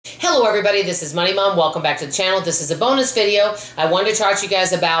Hello everybody, this is Money Mom. Welcome back to the channel. This is a bonus video. I wanted to talk to you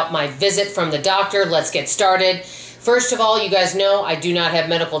guys about my visit from the doctor. Let's get started. First of all, you guys know I do not have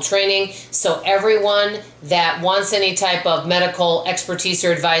medical training, so everyone that wants any type of medical expertise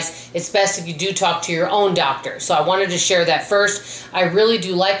or advice, it's best if you do talk to your own doctor. So I wanted to share that first. I really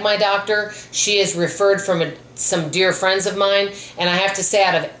do like my doctor. She is referred from some dear friends of mine, and I have to say,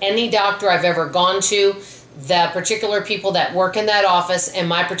 out of any doctor I've ever gone to, the particular people that work in that office and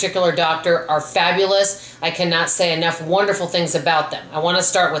my particular doctor are fabulous. I cannot say enough wonderful things about them. I want to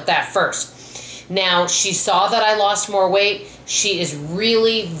start with that first. Now, she saw that I lost more weight. She is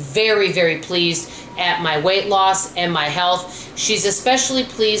really very, very pleased at my weight loss and my health. She's especially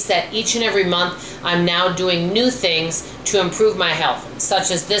pleased that each and every month I'm now doing new things to improve my health, such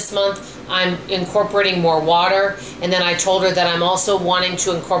as this month I'm incorporating more water, and then I told her that I'm also wanting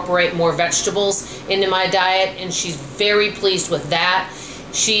to incorporate more vegetables into my diet, and she's very pleased with that.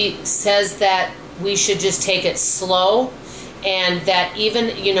 She says that we should just take it slow, and that even,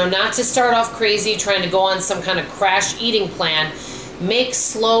 not to start off crazy trying to go on some kind of crash eating plan. Make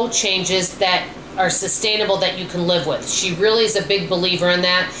slow changes that are sustainable, that you can live with. She really is a big believer in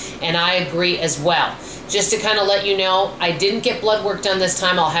that, and I agree as well. Just to kind of let you know, I didn't get blood work done this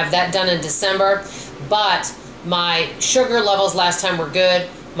time. I'll have that done in December, but my sugar levels last time were good.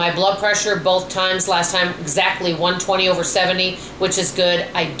 My blood pressure both times last time exactly 120/70, which is good.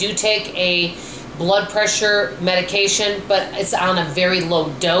 I do take a blood pressure medication, but it's on a very low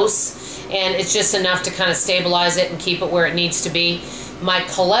dose, and it's just enough to kind of stabilize it and keep it where it needs to be. My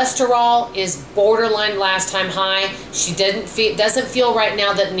cholesterol is borderline last time high. She doesn't feel right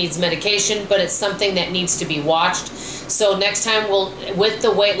now that it needs medication, but it's something that needs to be watched. So next time with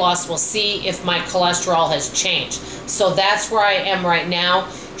the weight loss, we'll see if my cholesterol has changed. So that's where I am right now.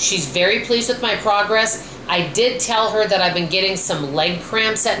 She's very pleased with my progress. I did tell her that I've been getting some leg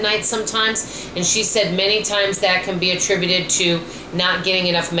cramps at night sometimes, and she said many times that can be attributed to not getting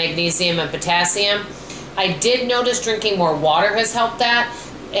enough magnesium and potassium. I did notice drinking more water has helped that,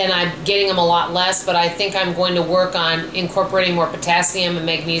 and I'm getting them a lot less, but I think I'm going to work on incorporating more potassium and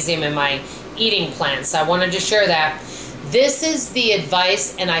magnesium in my eating plan. So I wanted to share that. This is the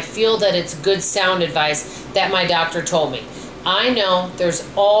advice, and I feel that it's good sound advice that my doctor told me. I know there's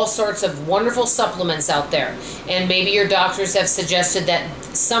all sorts of wonderful supplements out there, and maybe your doctors have suggested that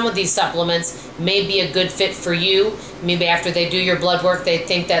some of these supplements may be a good fit for you. Maybe after they do your blood work, they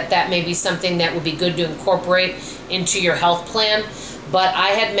think that that may be something that would be good to incorporate into your health plan. But I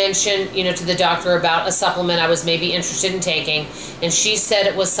had mentioned, to the doctor about a supplement I was maybe interested in taking, and she said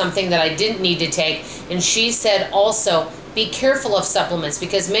it was something that I didn't need to take. And she said also, be careful of supplements,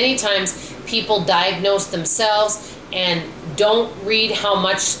 because many times people diagnose themselves and don't read how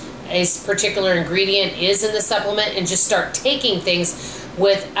much a particular ingredient is in the supplement and just start taking things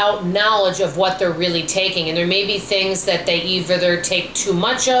without knowledge of what they're really taking. And there may be things that they either take too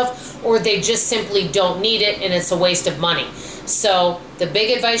much of, or they just simply don't need it, and it's a waste of money. So the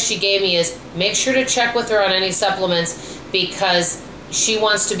big advice she gave me is make sure to check with her on any supplements, because she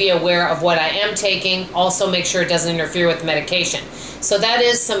wants to be aware of what I am taking. Also make sure it doesn't interfere with the medication. So that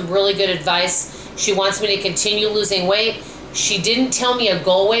is some really good advice. She wants me to continue losing weight. She didn't tell me a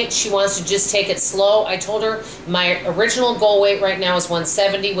goal weight. She wants to just take it slow. I told her my original goal weight right now is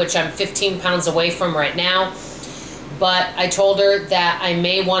 170, which I'm 15 pounds away from right now. But I told her that I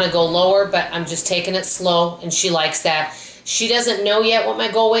may want to go lower, but I'm just taking it slow, and she likes that. She doesn't know yet what my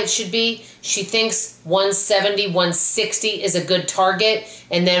goal weight should be. She thinks 170, 160 is a good target,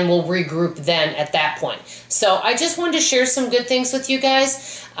 and then we'll regroup then at that point. So I just wanted to share some good things with you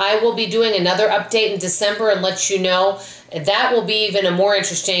guys. I will be doing another update in December and let you know. That will be even a more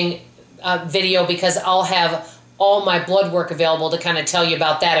interesting video, because I'll have all my blood work available to kind of tell you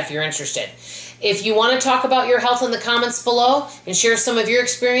about that if you're interested. If you want to talk about your health in the comments below and share some of your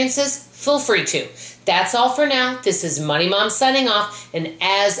experiences, feel free to. That's all for now. This is Money Mom signing off, and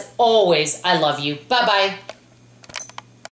as always, I love you. Bye-bye.